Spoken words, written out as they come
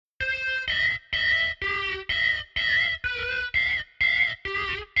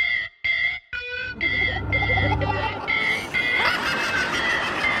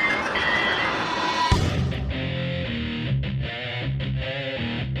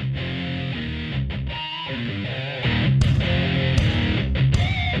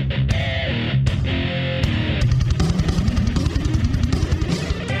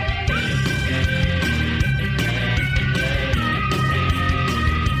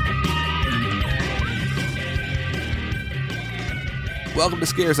Welcome to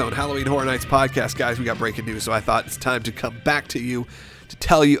Scare Zone, Halloween Horror Nights podcast. Guys, we got breaking news, so I thought it's time to come back to you to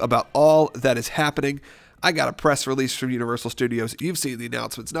tell you about all that is happening. I got a press release from Universal Studios. You've seen the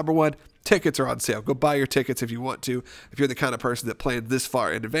announcements. Number one, tickets are on sale. Go buy your tickets if you want to. If you're the kind of person that planned this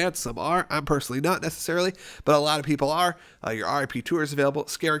far in advance, some are. I'm personally not necessarily, but a lot of people are. Your RIP tour is available.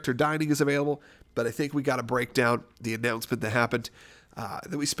 Character dining is available. But I think we got to break down the announcement that happened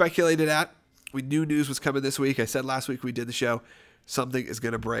that we speculated at. We knew news was coming this week. I said last week we did the show. Something is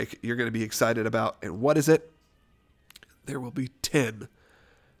going to break. You're going to be excited about. And what is it? There will be 10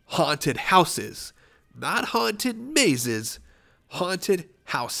 haunted houses. Not haunted mazes. Haunted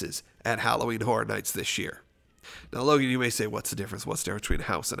houses at Halloween Horror Nights this year. Now, Logan, you may say, what's the difference? What's the difference between a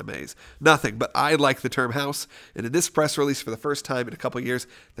house and a maze? Nothing, but I like the term house. And in this press release, for the first time in a couple of years,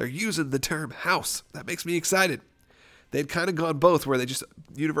 they're using the term house. That makes me excited. They'd kind of gone both, where they just,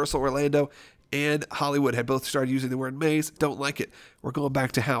 Universal Orlando and Hollywood had both started using the word maze. Don't like it. We're going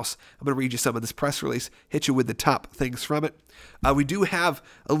back to house. I'm going to read you some of this press release, hit you with the top things from it. We do have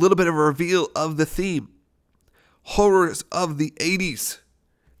a little bit of a reveal of the theme. Horrors of the 80s,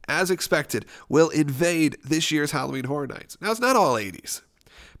 as expected, will invade this year's Halloween Horror Nights. Now, it's not all 80s,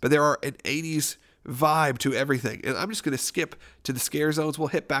 but there are an 80s vibe to everything. And I'm just going to skip to the scare zones. We'll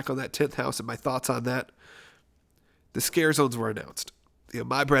hit back on that 10th house and my thoughts on that. The scare zones were announced.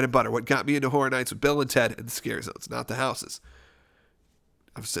 My bread and butter, what got me into Horror Nights with Bill and Ted and the scare zones, not the houses.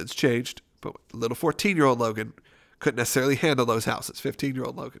 I've since changed, but little 14-year-old Logan couldn't necessarily handle those houses,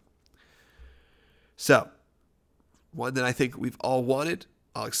 15-year-old Logan. So, one that I think we've all wanted,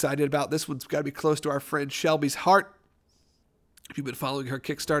 all excited about. This one's got to be close to our friend Shelby's heart. If you've been following her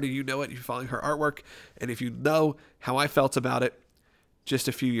Kickstarter, you know it. If you're following her artwork, and if you know how I felt about it just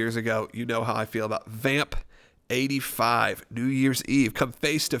a few years ago, you know how I feel about Vamp 85, New Year's Eve. Come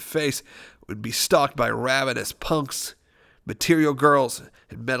face to face, would be stalked by ravenous punks, material girls,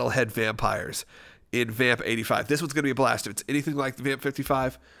 and metalhead vampires in Vamp 85. This one's going to be a blast. If it's anything like the Vamp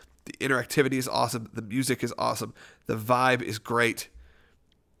 55, the interactivity is awesome. The music is awesome. The vibe is great.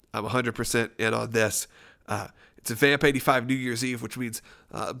 I'm 100% in on this. It's a Vamp 85 New Year's Eve, which means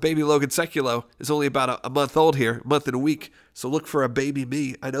baby Logan Sekulow is only about a month old here, a month and a week. So look for a baby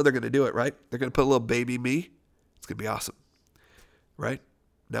me. I know they're going to do it, right? They're going to put a little baby me. It's going to be awesome. Right?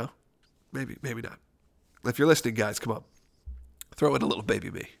 No? Maybe not. If you're listening, guys, come on. Throw in a little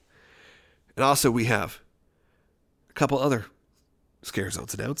baby me. And also we have a couple other scare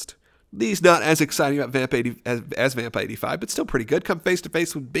zones announced. These not as exciting about Vamp 80 as Vamp 85, but still pretty good. Come face to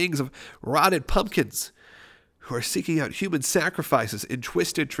face with beings of rotted pumpkins who are seeking out human sacrifices in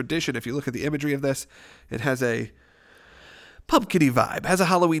twisted tradition. If you look at the imagery of this, it has a pumpkin-y vibe, has a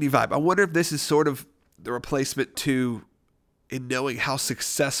Halloween-y vibe. I wonder if this is sort of the replacement to, in knowing how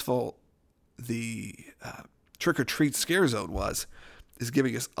successful the Trick or Treat Scare Zone was, is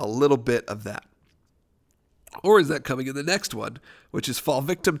giving us a little bit of that. Or is that coming in the next one, which is fall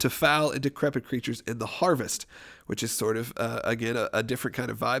victim to foul and decrepit creatures in the harvest, which is sort of, again, a different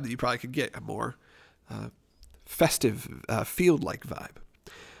kind of vibe that you probably could get, a more festive, field-like vibe.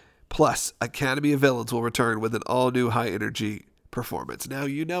 Plus, Academy of Villains will return with an all-new high-energy performance. Now,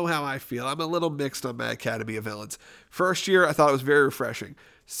 you know how I feel. I'm a little mixed on my Academy of Villains. First year, I thought it was very refreshing.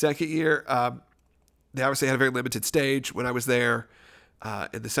 Second year, they obviously had a very limited stage when I was there.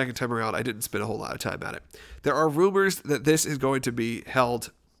 And the second time around, I didn't spend a whole lot of time at it. There are rumors that this is going to be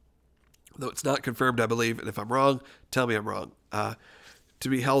held, though it's not confirmed, I believe, and if I'm wrong, tell me I'm wrong, to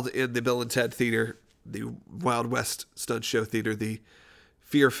be held in the Bill and Ted Theater, the Wild West Stunt Show Theater, the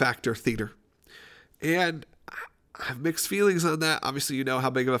Fear Factor Theater. And I have mixed feelings on that. Obviously, you know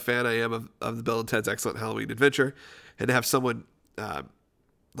how big of a fan I am of the Bill and Ted's Excellent Halloween Adventure. And to have someone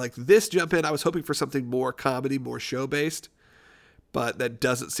like this jump in, I was hoping for something more comedy, more show-based. But that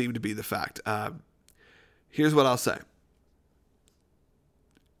doesn't seem to be the fact. Here's what I'll say.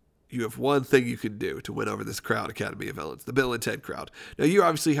 You have one thing you can do to win over this crowd, Academy of Villains, the Bill and Ted crowd. Now, you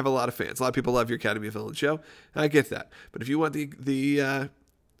obviously have a lot of fans. A lot of people love your Academy of Villains show. I get that. But if you want the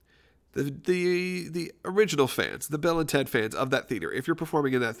original fans, the Bill and Ted fans of that theater, if you're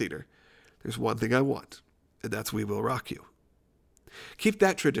performing in that theater, there's one thing I want, and that's We Will Rock You. Keep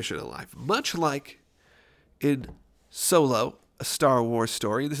that tradition alive. Much like in Solo, a Star Wars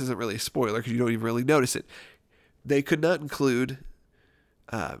story. This isn't really a spoiler because you don't even really notice it. They could not include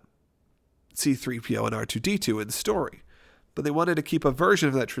C-3PO and R2-D2 in the story, but they wanted to keep a version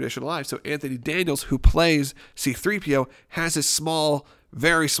of that tradition alive. So Anthony Daniels, who plays C-3PO, has a small,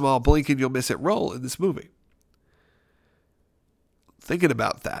 very small, blink and you'll miss it role in this movie. Thinking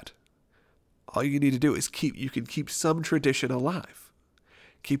about that, all you need to do is keep some tradition alive.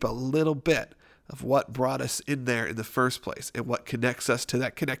 Keep a little bit of what brought us in there in the first place and what connects us to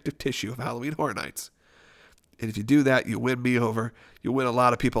that connective tissue of Halloween Horror Nights. And if you do that, you win me over. You win a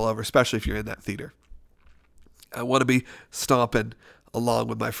lot of people over, especially if you're in that theater. I want to be stomping along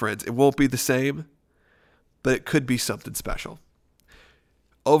with my friends. It won't be the same, but it could be something special.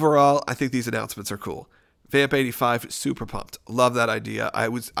 Overall, I think these announcements are cool. Vamp 85, super pumped. Love that idea.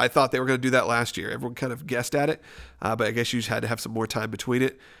 I thought they were going to do that last year. Everyone kind of guessed at it, but I guess you just had to have some more time between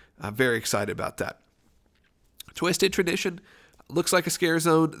it. I'm very excited about that. Twisted Tradition looks like a scare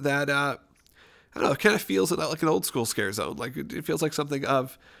zone that, I don't know, it kind of feels like an old school scare zone. Like it feels like something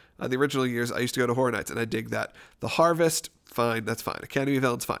of the original years. I used to go to Horror Nights, and I dig that. The Harvest, fine, that's fine. Academy of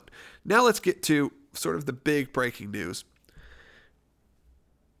Villains, fine. Now let's get to sort of the big breaking news.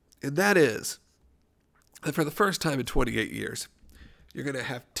 And that is that for the first time in 28 years, you're going to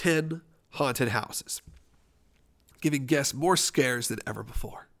have 10 haunted houses, giving guests more scares than ever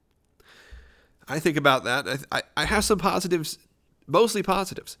before. I think about that. I have some positives, mostly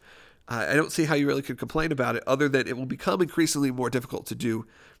positives. I don't see how you really could complain about it other than it will become increasingly more difficult to do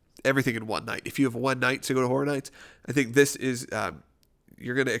everything in one night. If you have one night to go to Horror Nights, I think this is,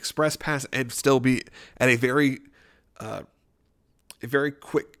 you're going to express pass and still be at a very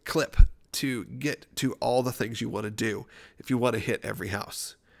quick clip to get to all the things you want to do if you want to hit every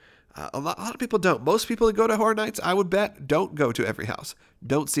house. A lot of people don't. Most people that go to Horror Nights, I would bet, don't go to every house,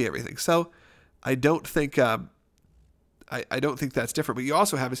 don't see everything. So I don't think I don't think that's different. But you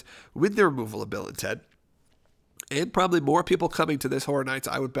also have is with the removal of Bill and Ted, and probably more people coming to this Horror Nights,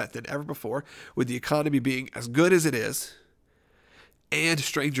 I would bet, than ever before, with the economy being as good as it is, and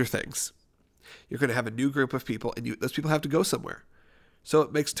Stranger Things. You're going to have a new group of people, and those people have to go somewhere. So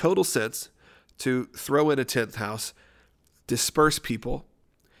it makes total sense to throw in a 10th house, disperse people,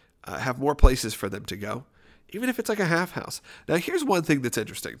 have more places for them to go, even if it's like a half house. Now, here's one thing that's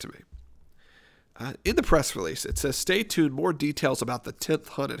interesting to me. In the press release, it says, stay tuned, more details about the 10th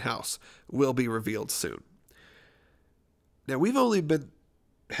haunted house will be revealed soon. Now, we've only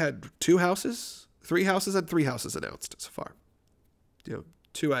had 3 houses announced so far.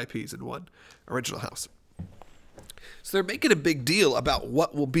 2 IPs and 1 original house. So they're making a big deal about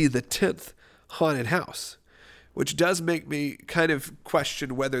what will be the 10th haunted house, which does make me kind of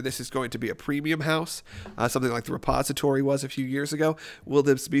question whether this is going to be a premium house, something like the Repository was a few years ago. Will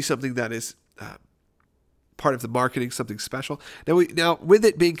this be something that is part of the marketing, something special? Now, with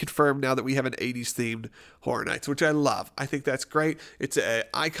it being confirmed now that we have an 80s themed Horror Nights, which I love. I think that's great. It's an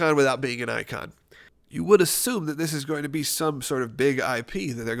icon without being an icon. You would assume that this is going to be some sort of big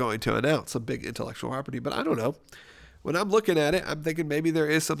IP that they're going to announce, some big intellectual property, but I don't know. When I'm looking at it, I'm thinking maybe there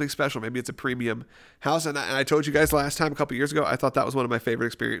is something special. Maybe it's a premium house. And I told you guys last time, a couple years ago, I thought that was one of my favorite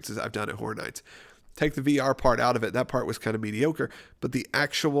experiences I've done at Horror Nights. Take the VR part out of it. That part was kind of mediocre. But the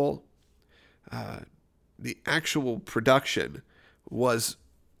actual production was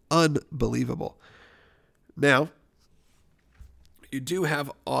unbelievable. Now, you do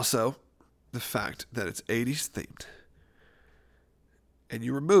have also the fact that it's 80s themed. And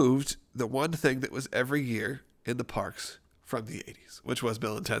you removed the one thing that was every year in the parks from the 80s, which was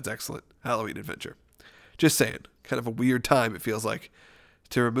Bill and Ted's Excellent Halloween Adventure. Just saying, kind of a weird time it feels like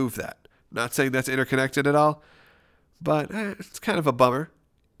to remove that. Not saying that's interconnected at all, but it's kind of a bummer.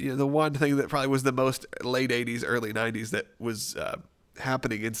 The one thing that probably was the most late 80s, early 90s that was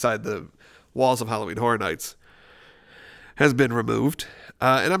happening inside the walls of Halloween Horror Nights has been removed.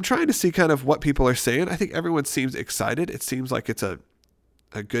 And I'm trying to see kind of what people are saying. I think everyone seems excited. It seems like it's a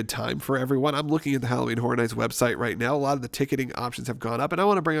good time for everyone. I'm looking at the Halloween Horror Nights website right now. A lot of the ticketing options have gone up, and I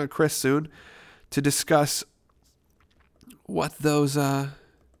want to bring on Chris soon to discuss what those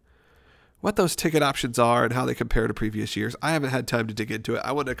ticket options are and how they compare to previous years. I haven't had time to dig into it.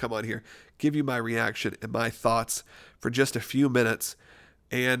 I wanted to come on here, give you my reaction and my thoughts for just a few minutes.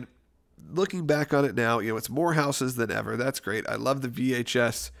 And looking back on it now, it's more houses than ever. That's great. I love the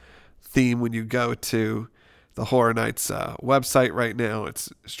VHS theme when you go to the Horror Nights website right now.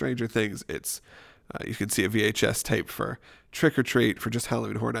 It's Stranger Things. It's you can see a VHS tape for Trick or Treat, for just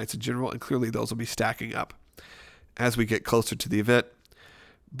Halloween Horror Nights in general, and clearly those will be stacking up as we get closer to the event.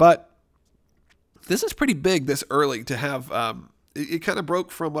 But this is pretty big this early to have. It kind of broke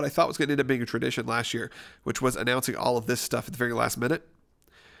from what I thought was going to end up being a tradition last year, which was announcing all of this stuff at the very last minute.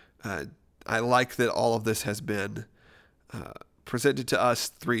 I like that all of this has been presented to us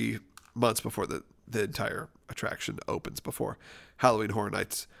 3 months before the entire attraction opens, before Halloween Horror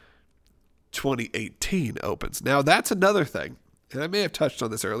Nights 2018 opens. Now, that's another thing, and I may have touched on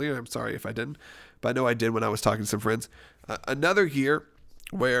this earlier. I'm sorry if I didn't, but I know I did when I was talking to some friends. Another year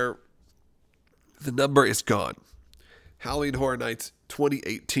where the number is gone. Halloween Horror Nights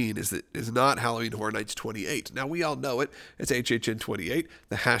 2018 is not Halloween Horror Nights 28. Now, we all know it. It's HHN 28.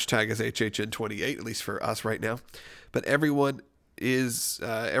 The hashtag is HHN 28, at least for us right now. But everyone is,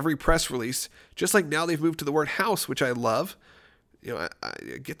 every press release, just like now they've moved to the word house, which I love. I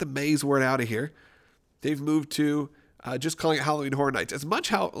get the maze word out of here. They've moved to just calling it Halloween Horror Nights. As much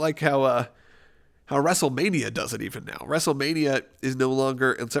how WrestleMania does it even now. WrestleMania is no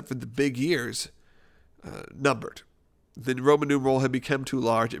longer, except for the big years, numbered. The Roman numeral had become too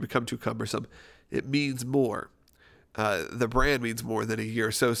large. It become too cumbersome. It means more. The brand means more than a year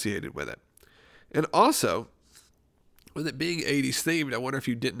associated with it. And also, with it being 80s themed, I wonder if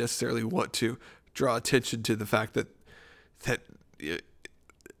you didn't necessarily want to draw attention to the fact that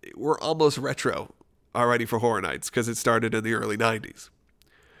we're almost retro already for Horror Nights because it started in the early 90s.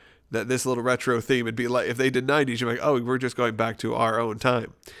 That this little retro theme would be like, if they did 90s, you're like, oh, we're just going back to our own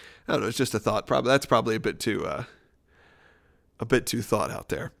time. I don't know, it's just a thought. That's probably a bit too thought out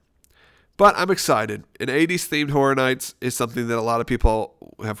there. But I'm excited. An 80s themed Horror Nights is something that a lot of people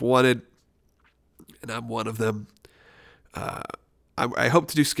have wanted, and I'm one of them. I hope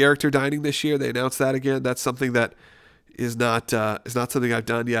to do character dining this year. They announced that again. That's something that is not something I've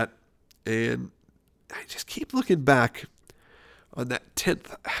done yet. And I just keep looking back on that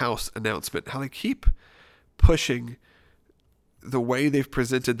 10th house announcement, how they keep pushing the way they've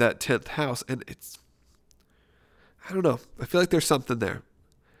presented that 10th house. And I don't know. I feel like there's something there.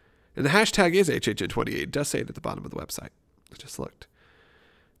 And the hashtag is HHN28. It does say it at the bottom of the website. I just looked.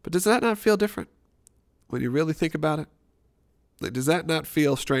 But does that not feel different when you really think about it? Like, does that not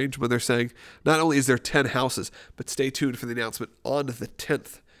feel strange when they're saying, not only is there 10 houses, but stay tuned for the announcement on the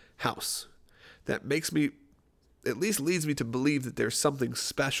 10th house? That makes me, at least leads me to believe that there's something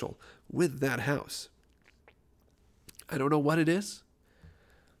special with that house. I don't know what it is.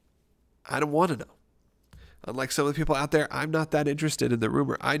 I don't want to know. Unlike some of the people out there, I'm not that interested in the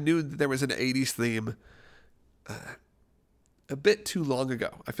rumor. I knew that there was an 80s theme a bit too long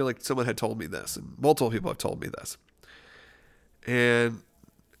ago. I feel like someone had told me this, and multiple people have told me this. And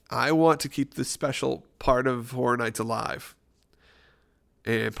I want to keep this special part of Horror Nights alive.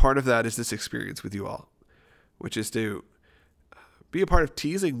 And part of that is this experience with you all, which is to be a part of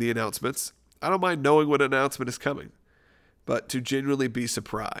teasing the announcements. I don't mind knowing what announcement is coming, but to genuinely be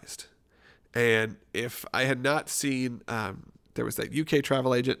surprised. And if I had not seen, there was that UK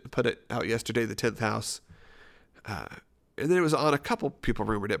travel agent put it out yesterday, the 10th house. And then it was on, a couple people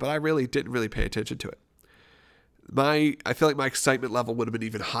rumored it, but I really didn't really pay attention to it. I feel like my excitement level would have been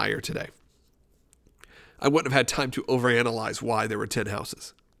even higher today. I wouldn't have had time to overanalyze why there were 10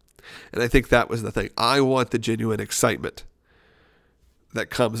 houses. And I think that was the thing. I want the genuine excitement that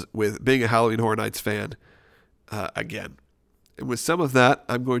comes with being a Halloween Horror Nights fan again. And with some of that,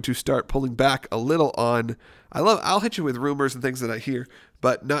 I'm going to start pulling back a little on. I'll hit you with rumors and things that I hear,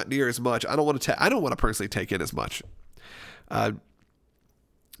 but not near as much. I don't want to personally take in as much.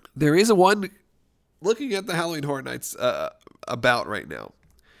 There is one looking at the Halloween Horror Nights about right now.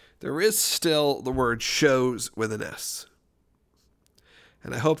 There is still the word shows with an S.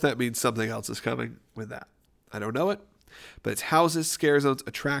 And I hope that means something else is coming with that. I don't know it, but it's houses, scare zones,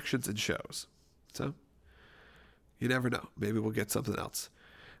 attractions, and shows. So you never know. Maybe we'll get something else.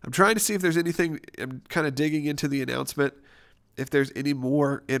 I'm trying to see if there's anything. I'm kind of digging into the announcement. If there's any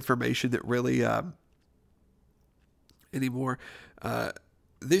more information that really,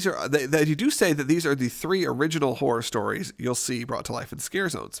 these are, that you do say that these are the 3 original horror stories you'll see brought to life in scare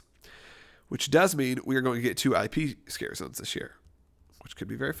zones, which does mean we are going to get 2 IP scare zones this year, which could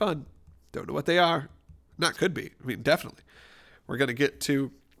be very fun. Don't know what they are. Not could be. I mean, definitely. We're going to get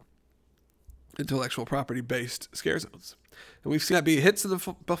 2 intellectual property-based scare zones. And we've seen that be hits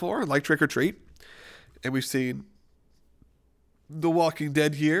before, like Trick or Treat. And we've seen The Walking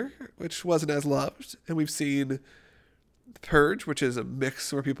Dead here, which wasn't as loved. And we've seen The Purge, which is a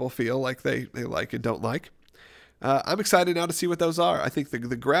mix where people feel like they like and don't like. I'm excited now to see what those are. I think the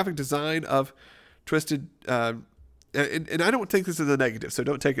graphic design of Twisted, and I don't think this is a negative, so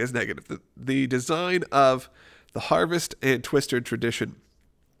don't take it as negative. The design of the Harvest and Twisted tradition,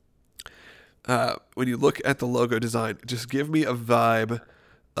 when you look at the logo design, just give me a vibe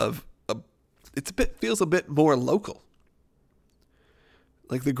of feels a bit more local.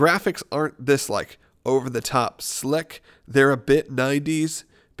 Like the graphics aren't this like over the top slick. They're a bit 90s,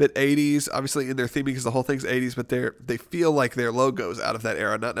 bit 80s, obviously in their theming because the whole thing's 80s, but they feel like they're logos out of that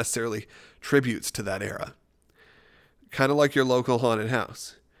era, not necessarily tributes to that era. Kind of like your local haunted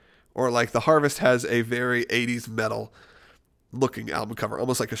house. Or like the Harvest has a very 80s metal looking album cover,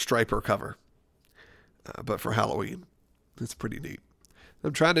 almost like a Striper cover, but for Halloween. It's pretty neat.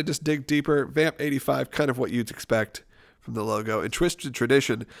 I'm trying to just dig deeper. Vamp 85, kind of what you'd expect from the logo. And Twisted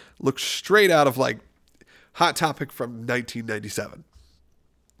Tradition looks straight out of like Hot Topic from 1997.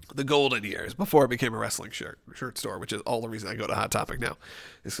 The golden years before it became a wrestling shirt store, which is all the reason I go to Hot Topic now,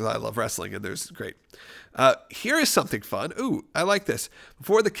 is because I love wrestling and there's great. Here is something fun. Ooh, I like this.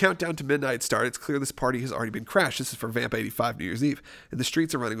 Before the countdown to midnight starts, it's clear this party has already been crashed. This is for Vamp 85 New Year's Eve, and the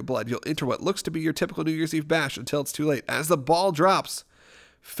streets are running with blood. You'll enter what looks to be your typical New Year's Eve bash until it's too late. As the ball drops,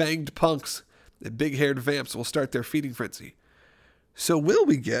 fanged punks and big-haired vamps will start their feeding frenzy. So will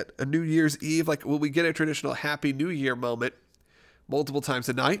we get a New Year's Eve? Like, will we get a traditional Happy New Year moment multiple times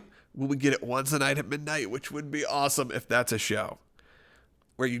a night? Will we get it once a night at midnight, which would be awesome if that's a show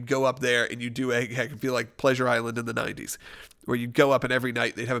where you'd go up there and you do I can feel like Pleasure Island in the 90s, where you'd go up and every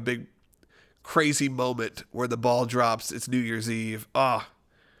night they'd have a big crazy moment where the ball drops. It's New Year's Eve.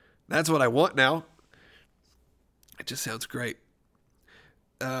 That's what I want now. It just sounds great.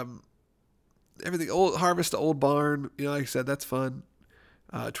 Everything old Harvest to Old Barn, like I said, that's fun.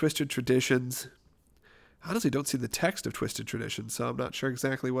 Twisted Traditions. I honestly don't see the text of Twisted Traditions, so I'm not sure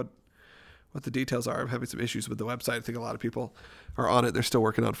exactly what the details are. I'm having some issues with the website. I think a lot of people are on it. They're still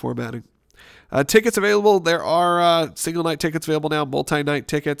working on formatting. Tickets available. There are single night tickets available now, multi-night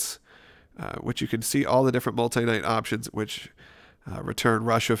tickets, which you can see all the different multi-night options, which return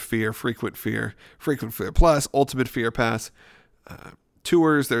Rush of Fear, Frequent Fear Plus, Ultimate Fear Pass,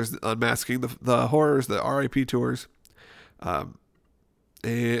 tours. There's Unmasking the Horrors, the RIP tours, and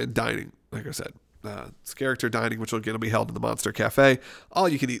dining, like I said. Character dining, which will again be held in the Monster Cafe. All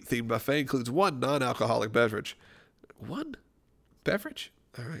you can eat themed buffet includes one non-alcoholic beverage. One beverage?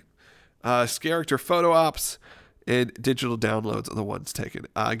 All right. Character photo ops and digital downloads are the ones taken.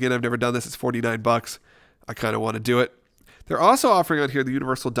 Again, I've never done this. It's $49. I kind of want to do it. They're also offering on here the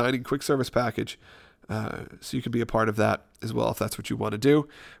Universal Dining Quick Service Package, so you can be a part of that as well if that's what you want to do.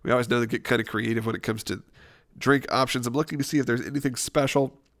 We always know they get kind of creative when it comes to drink options. I'm looking to see if there's anything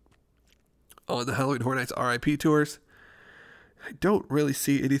special on the Halloween Horror Nights RIP tours. I don't really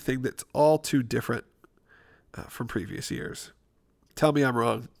see anything that's all too different from previous years. Tell me I'm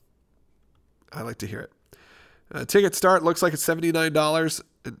wrong. I like to hear it. Ticket start looks like it's $79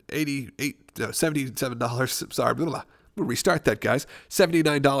 and $77. Sorry, I'm gonna restart that, guys.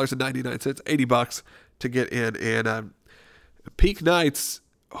 $79.99, $80 to get in. And peak nights,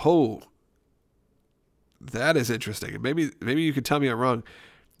 that is interesting. And maybe you can tell me I'm wrong.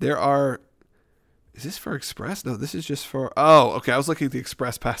 There are. Is this for Express? No, this is just for... Oh, okay. I was looking at the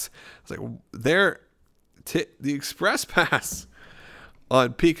Express Pass. I was like, the Express Pass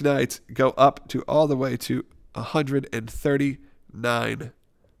on peak nights go up to all the way to $139.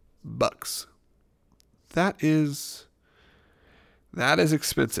 That is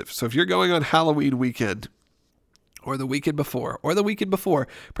expensive. So if you're going on Halloween weekend or the weekend before,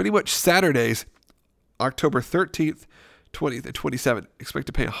 pretty much Saturdays, October 13th, 20th, and 27th, expect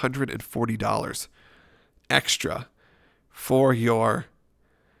to pay $140 extra for your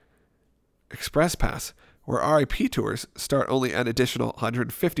Express Pass, where RIP tours start only at additional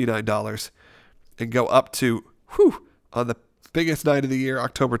 $159 and go up to, on the biggest night of the year,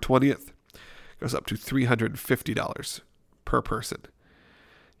 October 20th, goes up to $350 per person.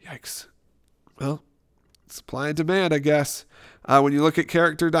 Yikes. Well, supply and demand, I guess. When you look at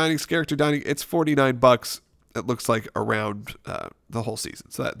character dining, it's $49. It looks like around the whole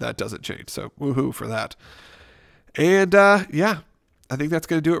season. So that doesn't change. So woohoo for that. And I think that's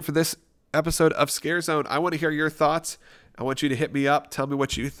going to do it for this episode of Scare Zone. I want to hear your thoughts. I want you to hit me up. Tell me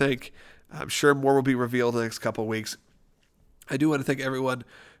what you think. I'm sure more will be revealed in the next couple of weeks. I do want to thank everyone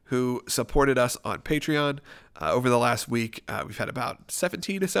who supported us on Patreon over the last week. We've had about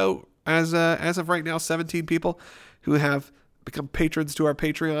 17 or so, as of right now, 17 people who have become patrons to our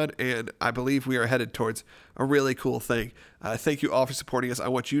Patreon, and I believe we are headed towards a really cool thing. Thank you all for supporting us. I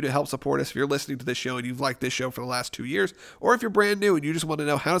want you to help support us. If you're listening to this show and you've liked this show for the last 2 years, or if you're brand new and you just want to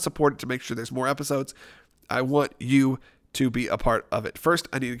know how to support it to make sure there's more episodes, I want you to be a part of it. First,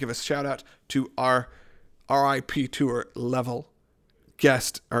 I need to give a shout out to our RIP Tour level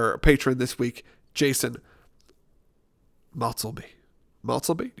guest or patron this week, Jason Maltzleby.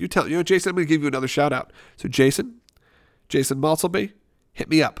 Jason, I'm going to give you another shout out. So Jason Maltzleby, hit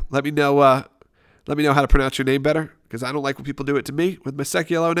me up. Let me know how to pronounce your name better, because I don't like when people do it to me with my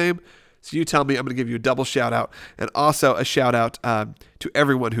secular name. So you tell me. I'm going to give you a double shout out, and also a shout out to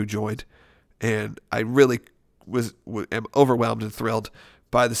everyone who joined. And I really am overwhelmed and thrilled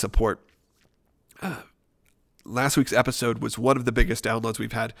by the support. Last week's episode was one of the biggest downloads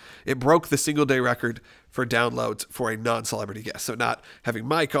we've had. It broke the single day record for downloads for a non-celebrity guest. So not having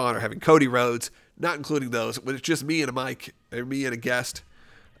Mike on or having Cody Rhodes, not including those, when it's just me and a mic, or me and a guest.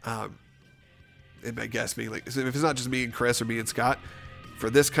 and my guest being like, if it's not just me and Chris or me and Scott, for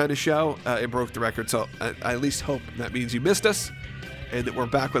this kind of show, it broke the record. So I at least hope that means you missed us and that we're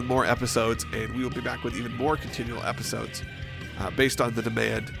back with more episodes, and we will be back with even more continual episodes based on the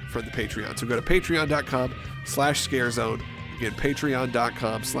demand from the Patreon. So go to patreon.com/scarezone. Again,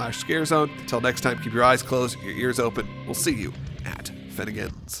 patreon.com/scarezone. Until next time, keep your eyes closed, your ears open. We'll see you at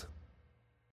Finnegan's.